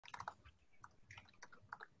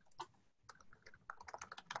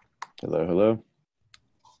Hello, hello.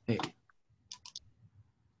 Hey,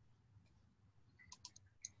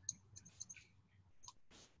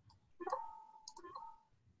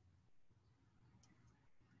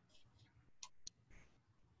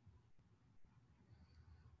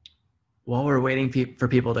 while we're waiting for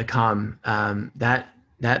people to come,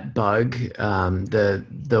 that bug,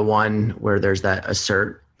 the one where there's that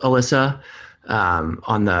assert, Alyssa,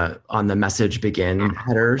 on the message begin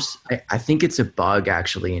headers, I think it's a bug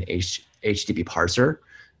actually in HTTP parser.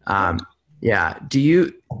 Um, yeah. Do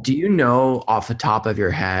you know off the top of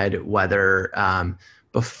your head whether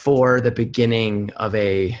before the beginning of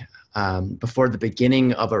a before the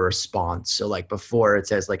beginning of a response, so like before it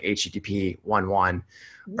says like HTTP 1.1,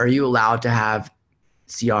 are you allowed to have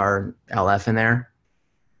CRLF in there?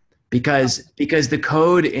 Because the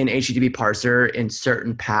code in HTTP parser in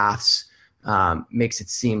certain paths makes it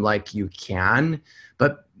seem like you can,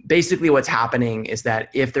 but basically what's happening is that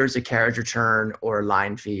if there's a carriage return or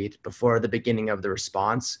line feed before the beginning of the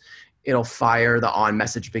response, it'll fire the on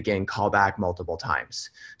message begin callback multiple times.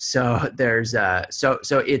 So there's so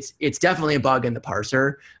it's definitely a bug in the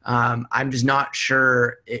parser. I'm just not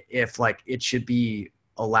sure if like it should be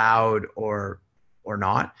allowed or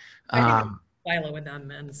not. I think Um, silo with them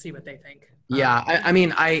and see what they think. yeah, I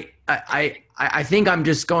mean, I think I'm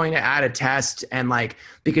just going to add a test and like,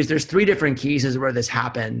 because there's three different cases where this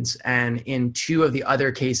happens, and in two of the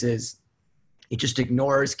other cases, it just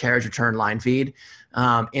ignores carriage return line feed.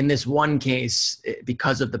 In this one case,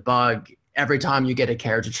 because of the bug, every time you get a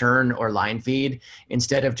carriage return or line feed,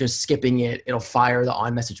 instead of just skipping it, it'll fire the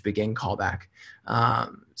on message begin callback.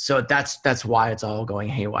 So that's why it's all going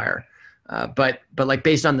haywire. But like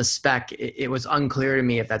based on the spec, it was unclear to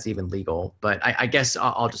me if that's even legal. But I guess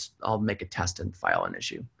I'll make a test and file an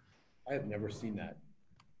issue. I have never seen that.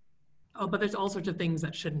 Oh, but there's all sorts of things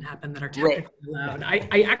that shouldn't happen that are Right. technically allowed.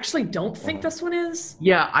 I actually don't think this one is.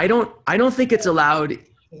 Yeah, I don't think it's allowed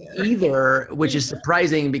either, which is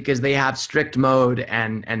surprising because they have strict mode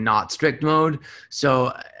and not strict mode.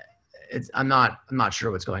 So I'm not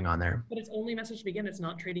sure what's going on there. But it's only message to begin. It's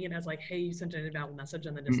not treating it as like, hey, you sent an invalid message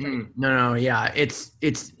and then just like, No, yeah, it's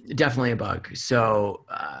definitely a bug. So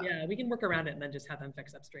yeah, we can work around it and then just have them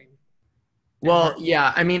fix upstream. well,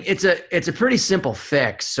 yeah, I mean it's a pretty simple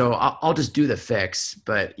fix. So I'll just do the fix.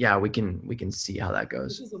 But yeah, we can see how that This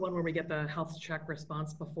goes. is the one where we get the health check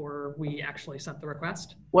response before we actually sent the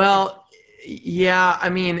request. Well, yeah, I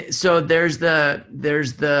mean, so there's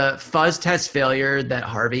the fuzz test failure that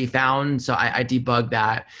Harvey found. So I debugged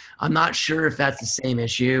that. I'm not sure if that's the same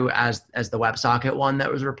issue as the WebSocket one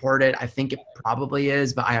that was reported. I think it probably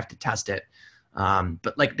is, but I have to test it.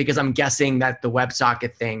 But like because I'm guessing that the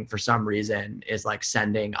WebSocket thing for some reason is like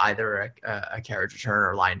sending either a carriage return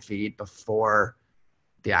or line feed before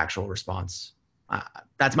the actual response.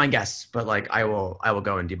 That's my guess, but like I will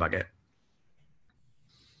go and debug it.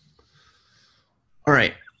 All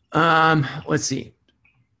right. Let's see.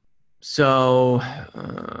 So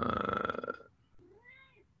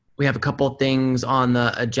we have a couple things on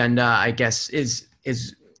the agenda. I guess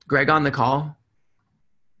is Greg on the call?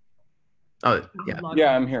 Oh yeah.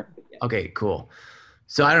 Yeah, I'm here. Okay, cool.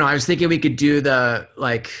 So I don't know. I was thinking we could do the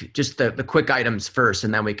like just the quick items first,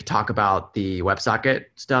 and then we could talk about the WebSocket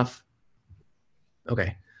stuff.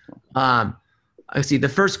 Okay. I see. The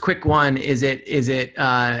first quick one is it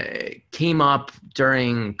came up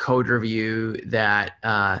during code review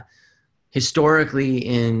that historically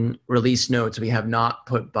in release notes we have not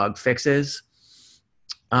put bug fixes.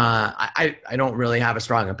 I don't really have a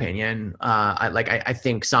strong opinion. I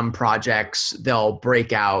think some projects they'll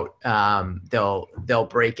break out they'll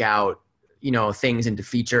break out things into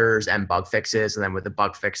features and bug fixes, and then with the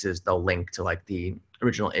bug fixes they'll link to like the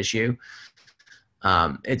original issue.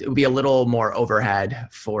 It would be a little more overhead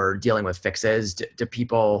for dealing with fixes. Do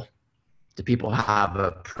people have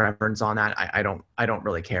a preference on that? I don't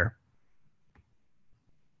really care.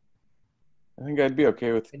 I think I'd be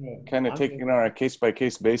okay with kind of taking it on a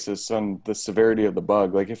case-by-case basis on the severity of the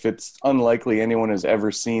bug. Like if it's unlikely anyone has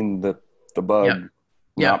ever seen the bug,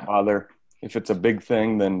 Yep. not bother. If it's a big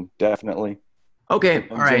thing, then definitely. Okay, If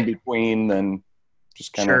it's all right. in between, then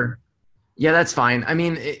just kind of. Sure. Yeah, that's fine. I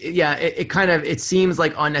mean, it kind of, it seems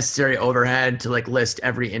like unnecessary overhead to like list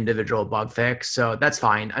every individual bug fix. So that's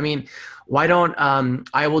fine. I mean, why don't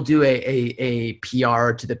I will do a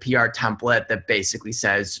PR to the PR template that basically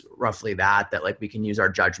says roughly that like we can use our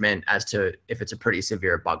judgment as to if it's a pretty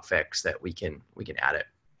severe bug fix that we can add it.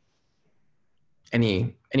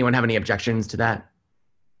 Anyone have any objections to that?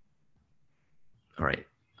 All right,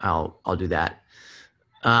 I'll do that.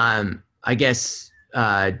 I guess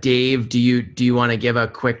Dave, do you want to give a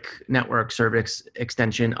quick network service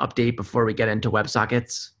extension update before we get into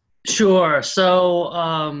WebSockets? Sure. So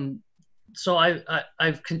I've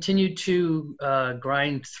continued to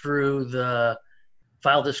grind through the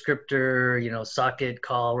file descriptor, socket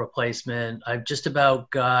call replacement. I've just about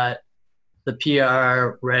got the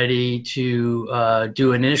PR ready to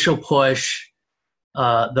do an initial push.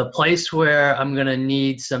 The place where I'm going to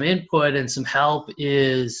need some input and some help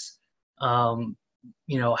is, how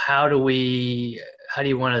do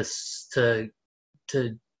you want us to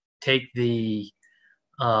take the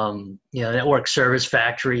network service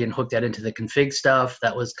factory and hook that into the config stuff?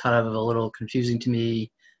 That was kind of a little confusing to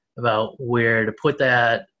me about where to put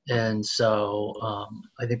that. And so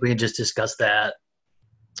I think we can just discuss that.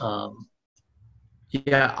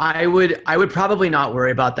 Yeah, I would probably not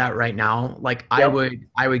worry about that right now. Like I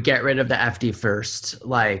would get rid of the FD first,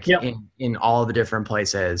 like in all the different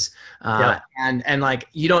places. And like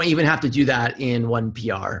you don't even have to do that in one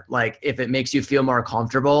PR. Like if it makes you feel more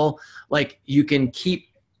comfortable, like you can keep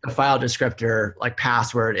the file descriptor like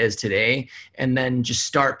past where it is today, and then just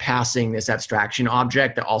start passing this abstraction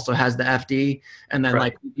object that also has the FD. And then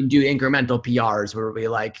like we can do incremental PRs where we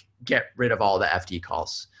like get rid of all the FD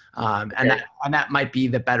calls. And that might be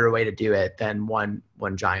the better way to do it than one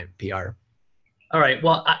giant PR. All right.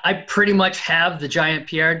 Well, I pretty much have the giant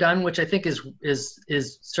PR done, which I think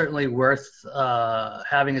is certainly worth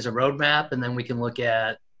having as a roadmap, and then we can look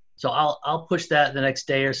at. So I'll push that the next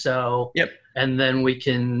day or so. Yep. And then we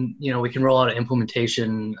can roll out an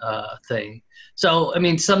implementation thing. So I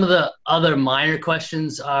mean, some of the other minor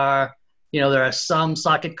questions are, there are some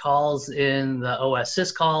socket calls in the OS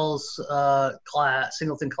syscalls class,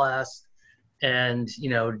 singleton class, and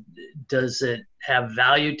does it have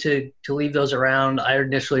value to leave those around? I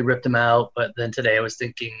initially ripped them out, but then today I was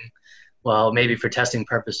thinking, well, maybe for testing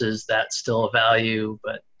purposes that's still a value,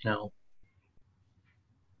 but for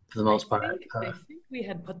the most part. I think we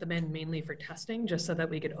had put them in mainly for testing, just so that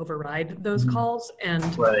we could override those calls. And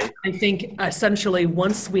I think essentially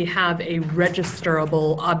once we have a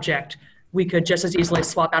registerable object, we could just as easily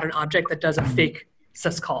swap out an object that does a fake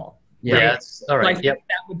syscall. Yeah, all right. That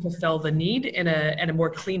would fulfill the need in a more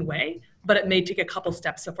clean way, but it may take a couple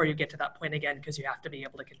steps before you get to that point again, because you have to be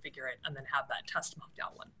able to configure it and then have that test mocked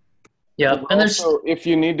out one. Yeah, and also if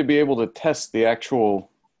you need to be able to test the actual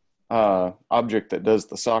object that does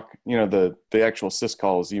the the actual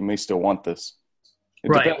syscalls, you may still want this.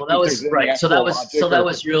 Right. Well, that was right. So that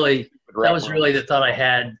was really the thought I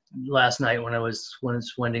had last night when I was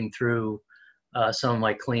wending through some of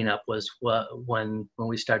my cleanup, was when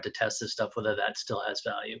we start to test this stuff, whether that still has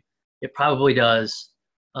value. It probably does.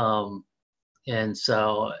 And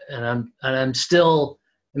I'm still.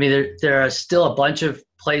 I mean, there are still a bunch of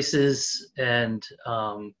places, and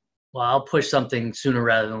I'll push something sooner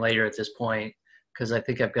rather than later at this point, because I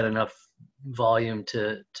think I've got enough volume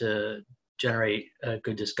to generate a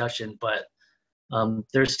good discussion. But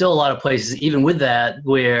there's still a lot of places, even with that,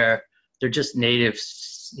 where they're just native,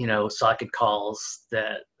 socket calls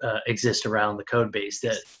that exist around the code base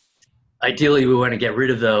that ideally we want to get rid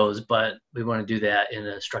of those, but we want to do that in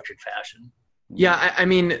a structured fashion. Yeah, I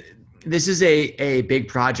mean, this is a big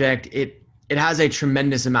project. It has a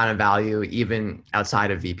tremendous amount of value even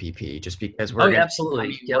outside of VPP, just because we're going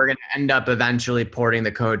to end up eventually porting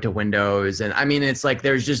the code to Windows. And I mean, it's like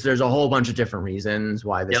there's a whole bunch of different reasons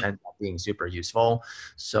why this ends up being super useful.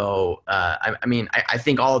 So I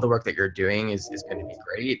think all of the work that you're doing is going to be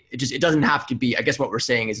great. It doesn't have to be, I guess what we're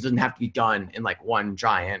saying is it doesn't have to be done in like one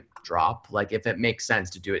giant drop. Like if it makes sense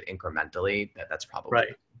to do it incrementally, that's probably right.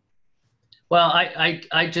 Well,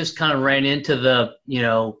 I just kind of ran into the,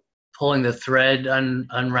 pulling the thread,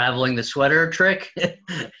 unraveling the sweater trick.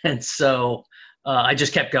 And so I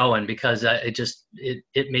just kept going because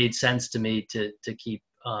it made sense to me to keep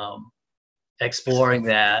exploring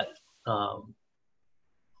that.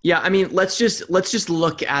 Yeah, I mean, let's just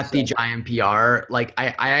look at the giant PR. Like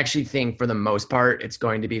I actually think for the most part, it's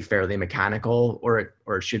going to be fairly mechanical, or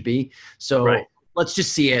it should be. So let's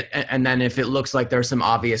just see it. And then if it looks like there's some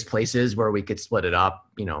obvious places where we could split it up,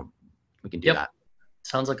 we can do that.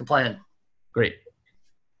 Sounds like a plan. Great.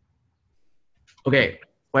 Okay,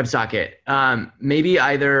 WebSocket. Maybe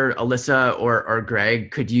either Alyssa or Greg,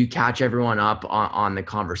 could you catch everyone up on the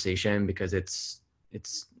conversation, because it's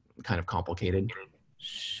kind of complicated.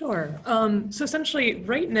 Sure. So essentially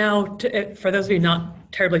right now, for those of you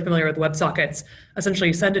not terribly familiar with WebSockets, essentially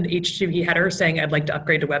you send an HTTP header saying I'd like to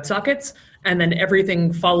upgrade to WebSockets, and then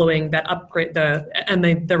everything following that upgrade,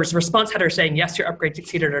 there was a response header saying yes, your upgrade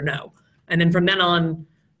succeeded, or no. And then from then on,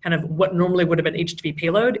 kind of what normally would have been HTTP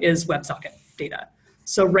payload is WebSocket data.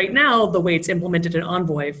 So right now, the way it's implemented in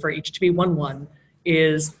Envoy for HTTP 1.1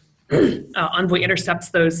 is Envoy intercepts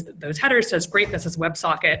those headers, says, great, this is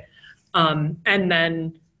WebSocket, and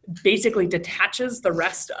then basically detaches the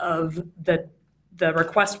rest of the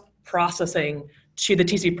request processing to the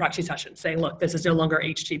TCP proxy session, saying, look, this is no longer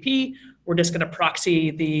HTTP. We're just going to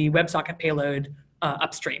proxy the WebSocket payload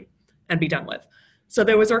upstream and be done with. So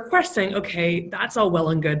there was a request saying, okay, that's all well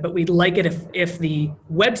and good, but we'd like it if the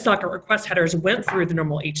WebSocket request headers went through the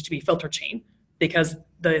normal HTTP filter chain, because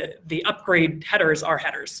the upgrade headers are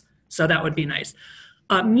headers. So that would be nice.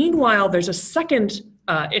 Meanwhile, there's a second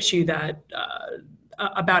issue that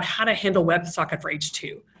about how to handle WebSocket for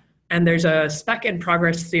H2. And there's a spec in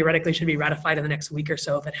progress, theoretically should be ratified in the next week or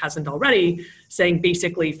so if it hasn't already, saying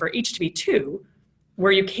basically for HTTP2,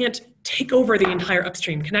 where you can't take over the entire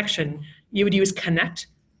upstream connection, you would use connect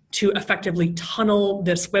to effectively tunnel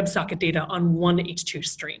this WebSocket data on one H2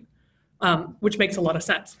 stream, which makes a lot of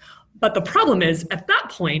sense. But the problem is, at that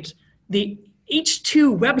point, the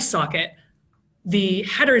H2 WebSocket, the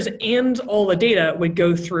headers and all the data would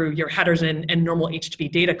go through your headers and normal HTTP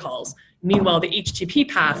data calls. Meanwhile, the HTTP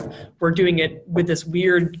path, we're doing it with this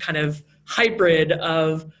weird kind of hybrid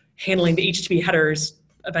of handling the HTTP headers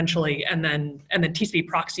eventually, and then TCP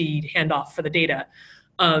proxy handoff for the data.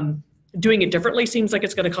 Doing it differently seems like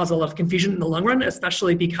it's going to cause a lot of confusion in the long run,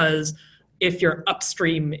 especially because if your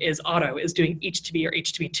upstream is doing HTTP or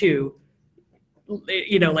HTTP2,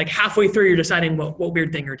 like halfway through you're deciding what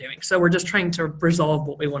weird thing you're doing. So we're just trying to resolve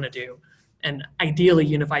what we want to do and ideally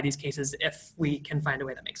unify these cases if we can find a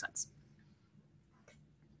way that makes sense.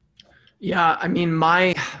 Yeah, I mean,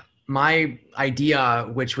 my idea,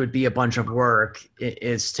 which would be a bunch of work,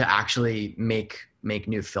 is to actually make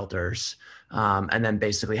new filters, and then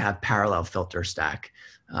basically have parallel filter stack.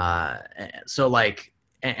 So like,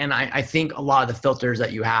 and I think a lot of the filters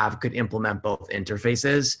that you have could implement both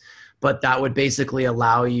interfaces, but that would basically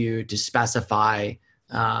allow you to specify,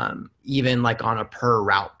 even like on a per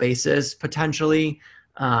route basis, potentially,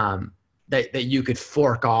 that you could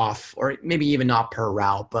fork off, or maybe even not per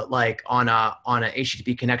route, but like on a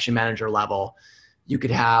HTTP connection manager level, you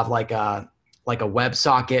could have like a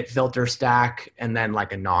WebSocket filter stack and then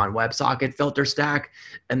like a non-WebSocket filter stack,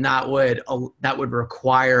 and that would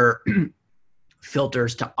require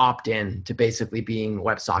filters to opt in to basically being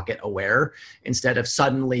WebSocket aware, instead of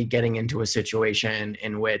suddenly getting into a situation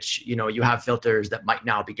in which, you have filters that might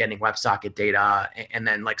now be getting WebSocket data, and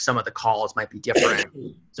then like some of the calls might be different.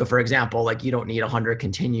 So for example, like you don't need 100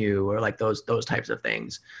 continue, or like those types of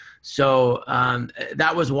things. So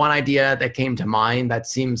that was one idea that came to mind. That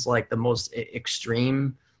seems like the most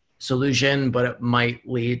extreme solution, but it might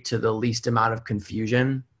lead to the least amount of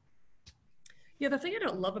confusion. Yeah, the thing I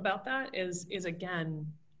don't love about that is again,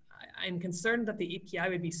 I'm concerned that the API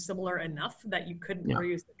would be similar enough that you couldn't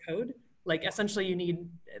reuse the code. Like essentially you need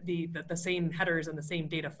the same headers and the same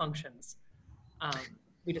data functions.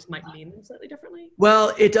 We just might name them slightly differently.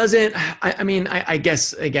 Well, it doesn't, I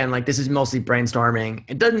guess, again, like this is mostly brainstorming.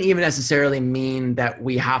 It doesn't even necessarily mean that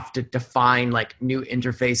we have to define like new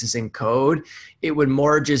interfaces in code. It would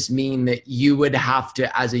more just mean that you would have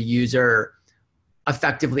to, as a user,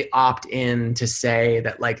 effectively opt in to say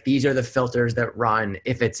that like these are the filters that run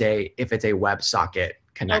if it's a WebSocket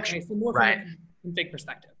connection. Okay, so more from a config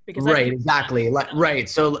perspective. Because exactly. Right.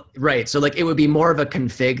 So like it would be more of a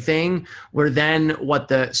config thing, where then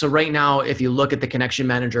so right now, if you look at the connection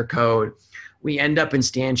manager code, we end up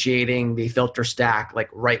instantiating the filter stack like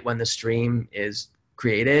right when the stream is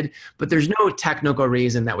created, but there's no technical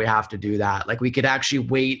reason that we have to do that. Like we could actually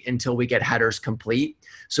wait until we get headers complete,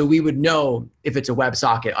 so we would know if it's a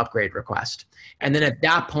WebSocket upgrade request. And then at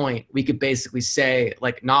that point, we could basically say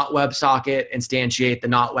like not WebSocket, instantiate the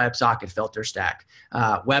not WebSocket filter stack.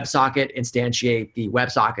 WebSocket, instantiate the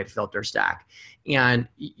WebSocket filter stack. And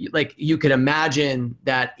like you could imagine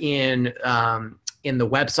that in the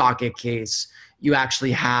WebSocket case, you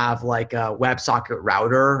actually have like a WebSocket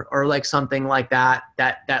router or like something like that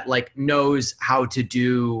like knows how to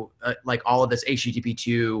do like all of this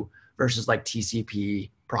HTTP2 versus like TCP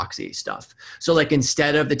proxy stuff. So like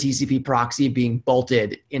instead of the TCP proxy being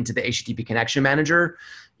bolted into the HTTP connection manager,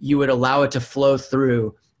 you would allow it to flow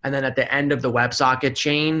through. And then at the end of the WebSocket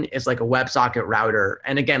chain is like a WebSocket router.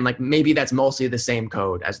 And again, like maybe that's mostly the same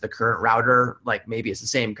code as the current router. Like maybe it's the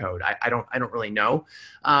same code. I don't really know.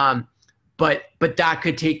 But that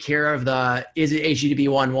could take care of is it HTTP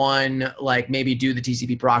 1.1, like maybe do the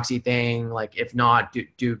TCP proxy thing, like if not,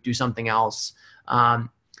 do something else.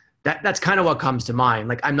 That's kind of what comes to mind.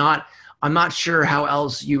 Like I'm not sure how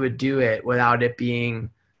else you would do it without it being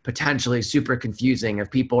potentially super confusing if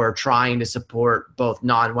people are trying to support both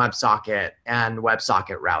non-WebSocket and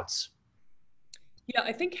WebSocket routes. Yeah,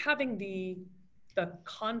 I think having the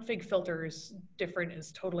config filters different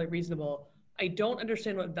is totally reasonable. I don't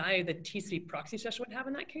understand what value the TCP proxy session would have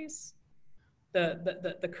in that case.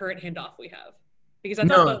 The current handoff we have, because I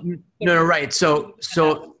thought no, right. So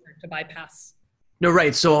to bypass. No,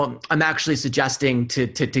 right. So I'm actually suggesting to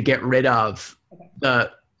get rid of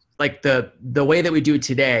the way that we do it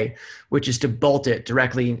today, which is to bolt it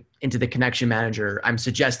directly into the connection manager. I'm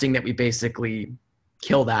suggesting that we basically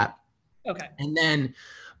kill that. Okay. And then,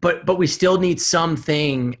 but we still need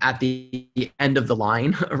something at the end of the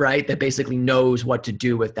line, right? That basically knows what to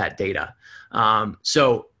do with that data.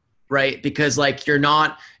 Right, because like you're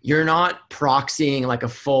not proxying like a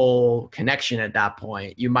full connection at that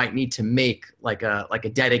point. You might need to make like a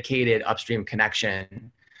dedicated upstream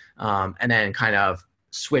connection, and then kind of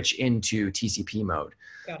switch into TCP mode.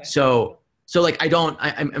 Got it. So like I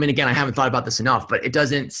mean, again, I haven't thought about this enough, but it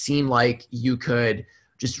doesn't seem like you could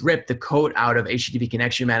just rip the code out of HTTP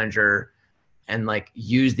connection manager and like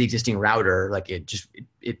use the existing router. Like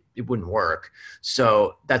it wouldn't work.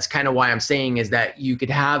 So that's kind of why I'm saying is that you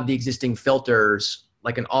could have the existing filters,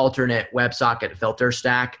 like an alternate WebSocket filter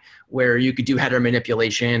stack where you could do header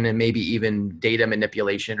manipulation and maybe even data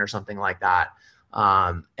manipulation or something like that.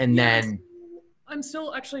 Then I'm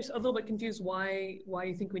still actually a little bit confused why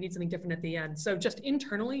you think we need something different at the end. So just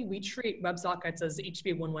internally, we treat WebSockets as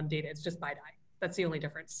HTTP 1.1 data. It's just BiDi. That's the only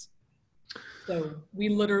difference. So we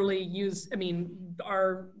literally use, I mean,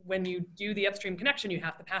 when you do the upstream connection, you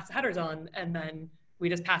have to pass the headers on, and then we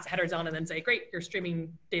just pass the headers on and then say, great, you're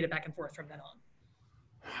streaming data back and forth from then on.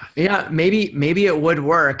 Yeah, maybe it would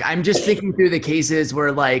work. I'm just thinking through the cases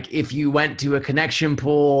where like if you went to a connection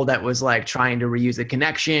pool that was like trying to reuse a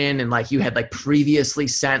connection and like you had like previously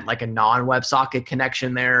sent like a non-WebSocket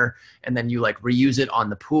connection there and then you like reuse it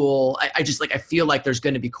on the pool. I just like I feel like there's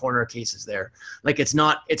going to be corner cases there. Like it's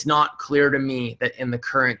not clear to me that in the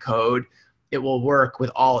current code it will work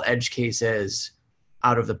with all edge cases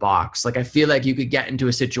out of the box. Like I feel like you could get into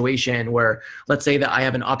a situation where let's say that I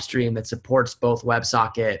have an upstream that supports both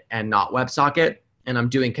WebSocket and not WebSocket, and I'm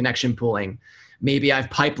doing connection pooling. Maybe I've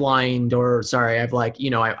pipelined I've like,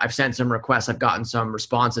 I've sent some requests, I've gotten some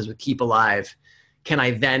responses with Keep Alive. Can I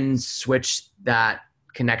then switch that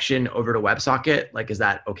connection over to WebSocket? Like, is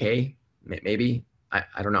that okay? Maybe,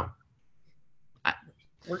 I don't know.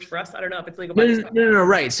 Works for us. I don't know if it's legal. No,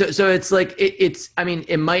 right. So it's like I mean,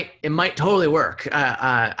 it might totally work.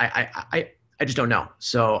 I just don't know.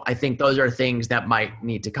 So I think those are things that might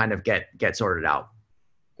need to kind of get sorted out.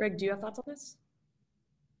 Greg, do you have thoughts on this?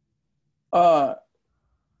 I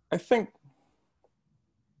think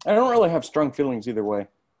I don't really have strong feelings either way.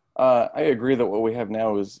 I agree that what we have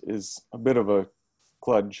now is a bit of a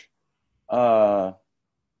kludge.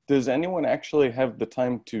 Does anyone actually have the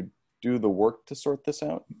time to do the work to sort this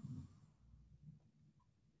out?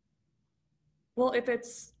 Well, if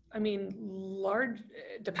it's, I mean, large,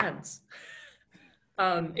 it depends.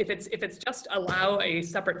 If it's just allow a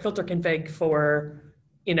separate filter config for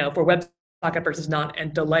WebSocket versus not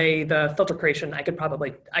and delay the filter creation, I could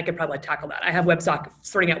probably tackle that. I have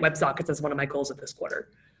sorting out WebSockets as one of my goals of this quarter.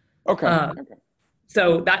 Okay.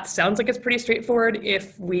 So that sounds like it's pretty straightforward.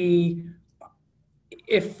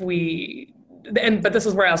 But this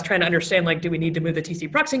is where I was trying to understand, like, do we need to move the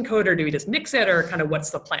TCP proxying code or do we just mix it or kind of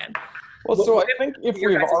what's the plan? Well, so I think if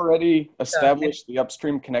we've already established the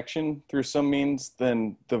upstream connection through some means,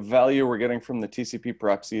 then the value we're getting from the TCP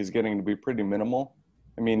proxy is getting to be pretty minimal.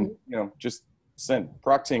 I mean, just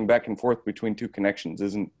proxying back and forth between two connections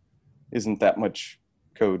isn't that much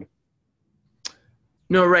code.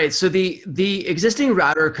 No, right. So the existing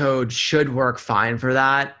router code should work fine for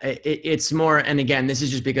that. It's more, and again, this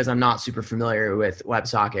is just because I'm not super familiar with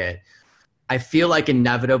WebSocket. I feel like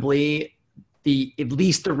inevitably, at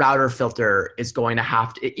least the router filter is going to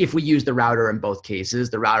have to, if we use the router in both cases,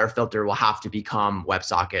 the router filter will have to become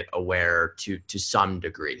WebSocket aware to some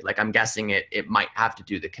degree. Like I'm guessing it might have to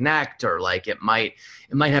do the connect, or like it might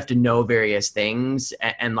have to know various things,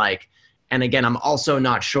 and again, I'm also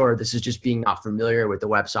not sure, this is just being not familiar with the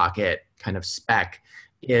WebSocket kind of spec,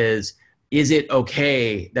 is it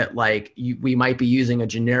okay that like we might be using a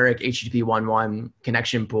generic HTTP 1.1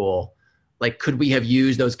 connection pool? Like, could we have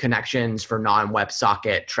used those connections for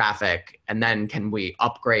non-WebSocket traffic, and then can we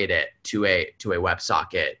upgrade it to a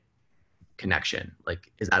WebSocket connection? Like,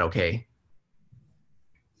 is that okay?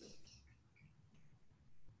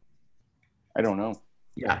 I don't know.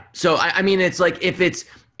 Yeah. So I mean, it's like if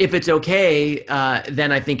if it's okay,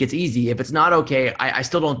 then I think it's easy. If it's not okay, I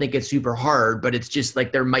still don't think it's super hard, but it's just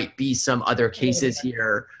like there might be some other cases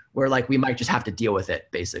here where like we might just have to deal with it,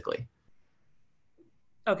 basically.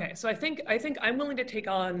 Okay, so I think I'm willing to take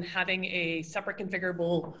on having a separate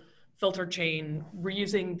configurable filter chain. We're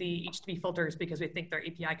using the HTTP filters because we think they're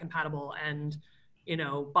API compatible, and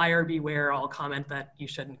buyer beware, I'll comment that you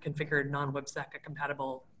shouldn't configure non-WebSocket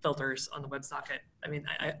compatible filters on the WebSocket. I mean,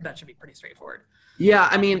 that should be pretty straightforward. Yeah,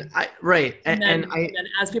 I mean, right. And then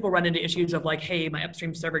as people run into issues of like, hey, my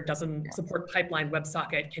upstream server doesn't support pipeline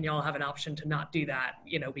WebSocket, can y'all have an option to not do that?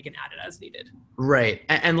 We can add it as needed. Right,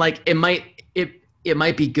 and like it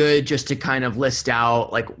might be good just to kind of list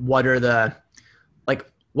out like what are the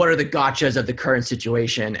gotchas of the current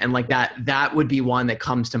situation, and like that would be one that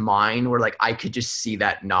comes to mind where like I could just see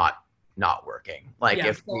that not working. Like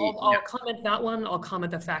if I'll comment that one. I'll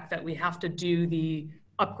comment the fact that we have to do the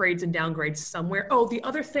upgrades and downgrades somewhere. Oh, the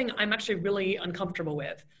other thing I'm actually really uncomfortable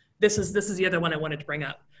with. This is the other one I wanted to bring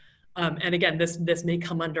up. And again, this may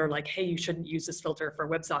come under like, hey, you shouldn't use this filter for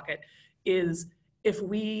WebSocket. Is if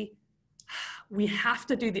we have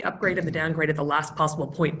to do the upgrade and the downgrade at the last possible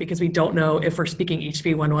point because we don't know if we're speaking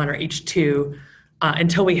HTTP 1.1 or H2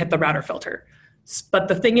 until we hit the router filter. But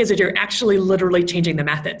the thing is that you're actually literally changing the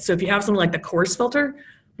method. So if you have something like the CORS filter,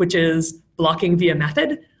 which is blocking via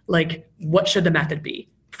method, like what should the method be?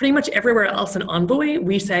 Pretty much everywhere else in Envoy,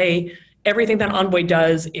 we say everything that Envoy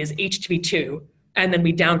does is HTTP2, and then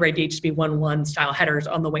we downgrade the HTTP 1.1 style headers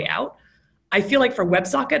on the way out. I feel like for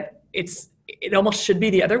WebSocket, it almost should be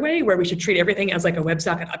the other way, where we should treat everything as like a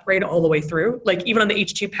WebSocket upgrade all the way through. Like even on the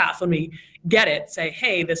H2 path, when we get it, say,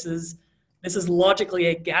 hey, this is logically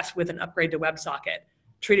a get with an upgrade to WebSocket.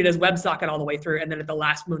 Treat it as WebSocket all the way through, and then at the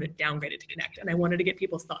last moment, downgrade it to Connect. And I wanted to get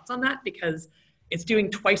people's thoughts on that because it's doing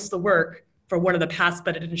twice the work for one of the paths,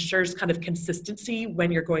 but it ensures kind of consistency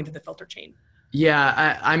when you're going to the filter chain.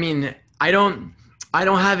 Yeah, I mean, I don't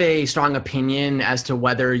have a strong opinion as to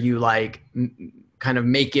whether you like kind of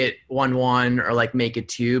make it 1.1 or like make it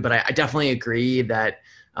 2, but I definitely agree that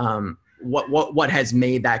what has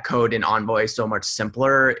made that code in Envoy so much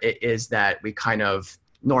simpler is that we kind of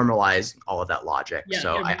normalize all of that logic. Yeah,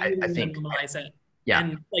 so I think normalize it. Yeah.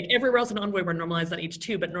 And like everywhere else in Envoy, we're normalized on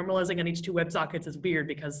H2, but normalizing on H2 WebSockets is weird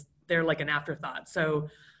because they're like an afterthought. So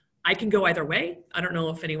I can go either way. I don't know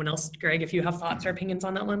if anyone else, Greg, if you have thoughts or opinions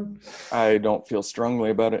on that one. I don't feel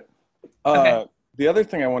strongly about it. Okay. The other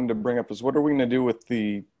thing I wanted to bring up is what are we going to do with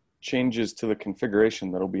the changes to the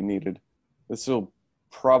configuration that'll be needed? This will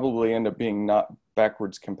probably end up being not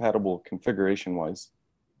backwards compatible configuration-wise.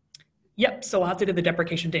 Yep, so we'll have to do the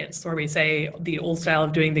deprecation dance where we say the old style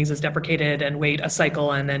of doing things is deprecated and wait a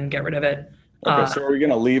cycle and then get rid of it. Okay, so are we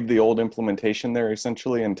going to leave the old implementation there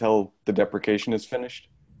essentially until the deprecation is finished?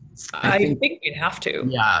 I think we'd have to.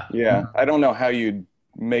 Yeah. Yeah, I don't know how you'd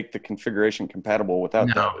make the configuration compatible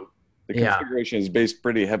without that. The configuration is based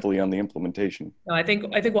pretty heavily on the implementation. No, I think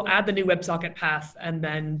we'll add the new WebSocket path and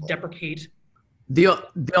then deprecate. The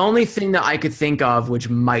only thing that I could think of, which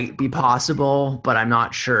might be possible, but I'm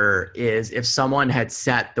not sure, is if someone had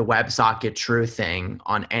set the WebSocket true thing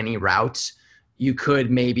on any route, you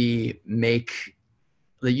could maybe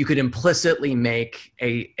you could implicitly make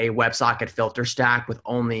a WebSocket filter stack with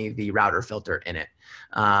only the router filter in it,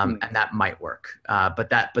 and that might work. But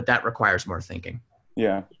that requires more thinking.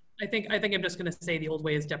 Yeah. I think I'm just going to say the old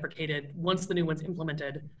way is deprecated once the new one's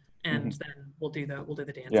implemented, and then we'll do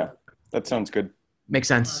the dance. Yeah, that sounds good. Makes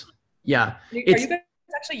sense. Yeah. Are you guys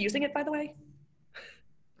actually using it, by the way?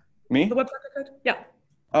 Me? The WebSocket code?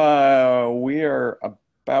 Yeah. We are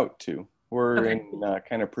about to. We're in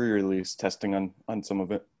kind of pre-release testing on some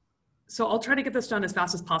of it. So I'll try to get this done as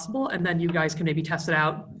fast as possible, and then you guys can maybe test it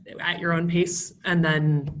out at your own pace, and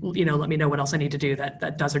then let me know what else I need to do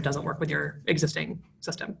that does or doesn't work with your existing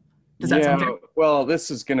system. Does that sound fair? Well, this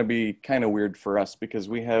is going to be kind of weird for us because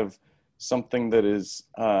we have something that is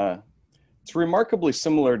it's remarkably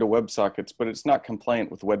similar to WebSockets, but it's not compliant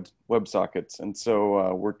with WebSockets, and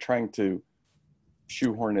so we're trying to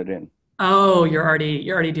shoehorn it in. Oh, you're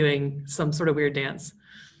already doing some sort of weird dance.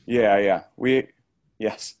 Yeah. We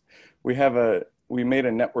made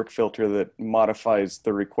a network filter that modifies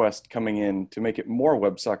the request coming in to make it more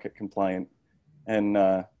WebSocket compliant, and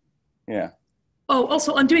yeah. Oh,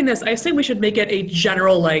 also on doing this, I assume we should make it a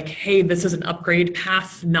general, like, hey, this is an upgrade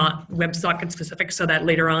path, not WebSocket specific, so that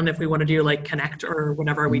later on, if we want to do like Connect or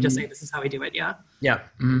whatever, we just say this is how we do it. Yeah. Yeah.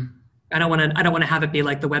 Mm-hmm. I don't want to have it be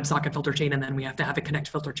like the WebSocket filter chain, and then we have to have a Connect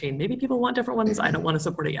filter chain. Maybe people want different ones. I don't want to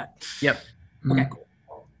support it yet. Yep. Mm-hmm. Okay. Cool.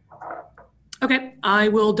 Okay, I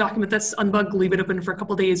will document this, unbug, leave it open for a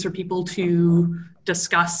couple of days for people to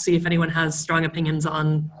discuss, see if anyone has strong opinions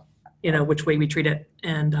on, which way we treat it,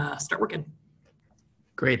 and start working.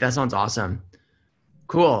 Great. That sounds awesome.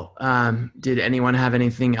 Cool. Did anyone have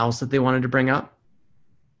anything else that they wanted to bring up?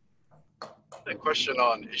 A question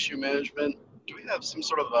on issue management. Do we have some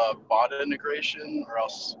sort of a bot integration or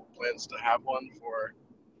else plans to have one for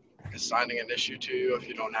assigning an issue to you if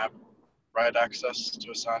you don't have right access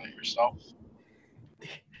to assign it yourself?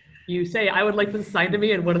 You say, I would like this assigned to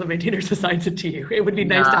me, and one of the maintainers assigns it to you. It would be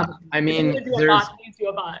nice to have. I mean,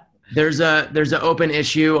 there's an open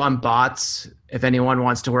issue on bots. If anyone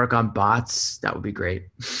wants to work on bots, that would be great.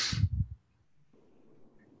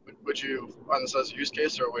 Would you run this as a use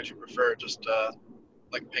case, or would you prefer just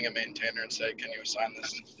like ping a maintainer and say, can you assign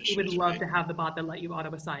this issue? We would love to have the bot that let you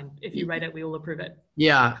auto assign. If you write it, we will approve it.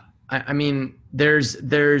 Yeah. I mean, there's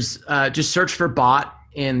just search for bot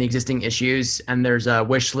in the existing issues, and there's a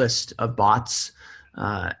wish list of bots.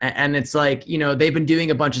 And it's like, they've been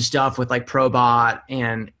doing a bunch of stuff with like Probot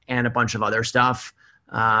and a bunch of other stuff.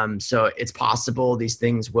 So it's possible these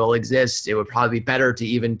things will exist. It would probably be better to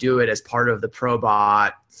even do it as part of the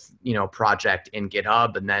Probot, project in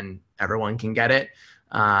GitHub, and then everyone can get it.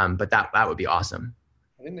 But that would be awesome.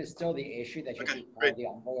 I think there's still the issue that you can call the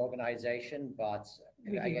Envoy organization, but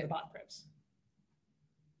I get the bot grips.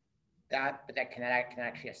 That can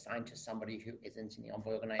actually assign to somebody who isn't in the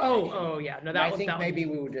Envoy organization. Oh yeah. No, I think maybe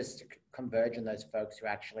we would just converge on those folks who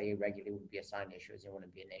actually regularly would be assigned issues. It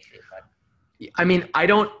wouldn't be an issue, but. I mean, I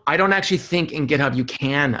don't actually think in GitHub you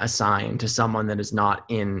can assign to someone that is not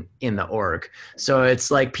in the org. So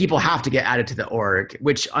it's like people have to get added to the org,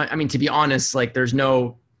 which I mean, to be honest, like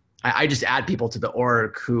I just add people to the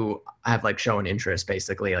org who have like shown interest,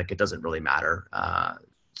 basically. Like it doesn't really matter.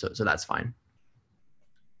 So that's fine.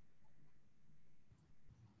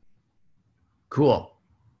 Cool.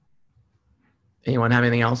 Anyone have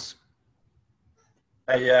anything else?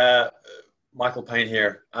 Hey, Michael Payne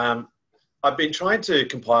here. I've been trying to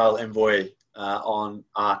compile Envoy on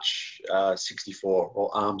Arch 64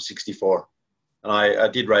 or ARM 64, and I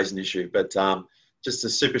did raise an issue, but just a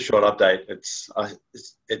super short update.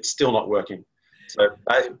 It's still not working. So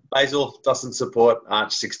Bazel doesn't support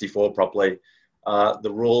Arch 64 properly.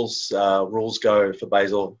 The rules go for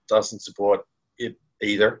Bazel doesn't support it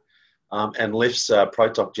either, and Lyft's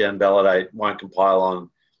Protoc Gen Validate won't compile on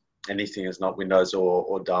anything that's not Windows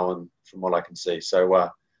or Darwin, from what I can see. So.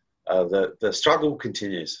 The struggle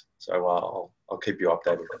continues, so I'll keep you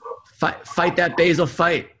updated. Fight that Bazel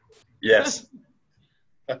fight. Yes.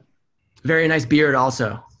 Very nice beard,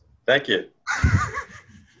 also. Thank you.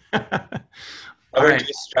 I went to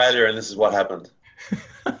Australia, and this is what happened.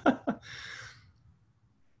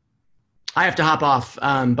 I have to hop off,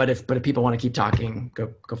 but if people want to keep talking,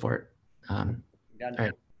 go for it. All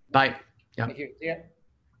right, bye. Yeah. Thank you. Yeah.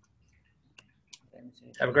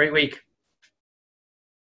 Have a great week.